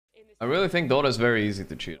I really think Dota is very easy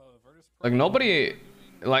to cheat. Like nobody,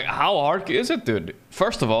 like how hard is it, dude?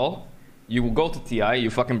 First of all, you go to TI, you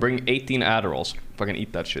fucking bring 18 Adderalls, fucking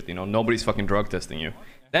eat that shit, you know? Nobody's fucking drug testing you.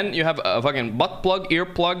 Then you have a fucking butt plug, ear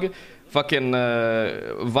plug, fucking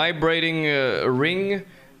vibrating ring.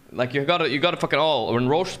 Like you gotta fucking all. When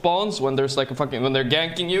Roche spawns, when there's like a fucking, when they're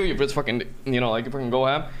ganking you, you just fucking, you know, like you fucking go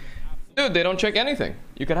ham. Dude, they don't check anything.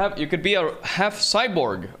 You could be a half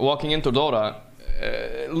cyborg walking into Dota,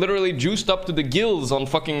 literally juiced up to the gills on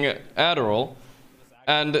fucking Adderall,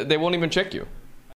 and they won't even check you.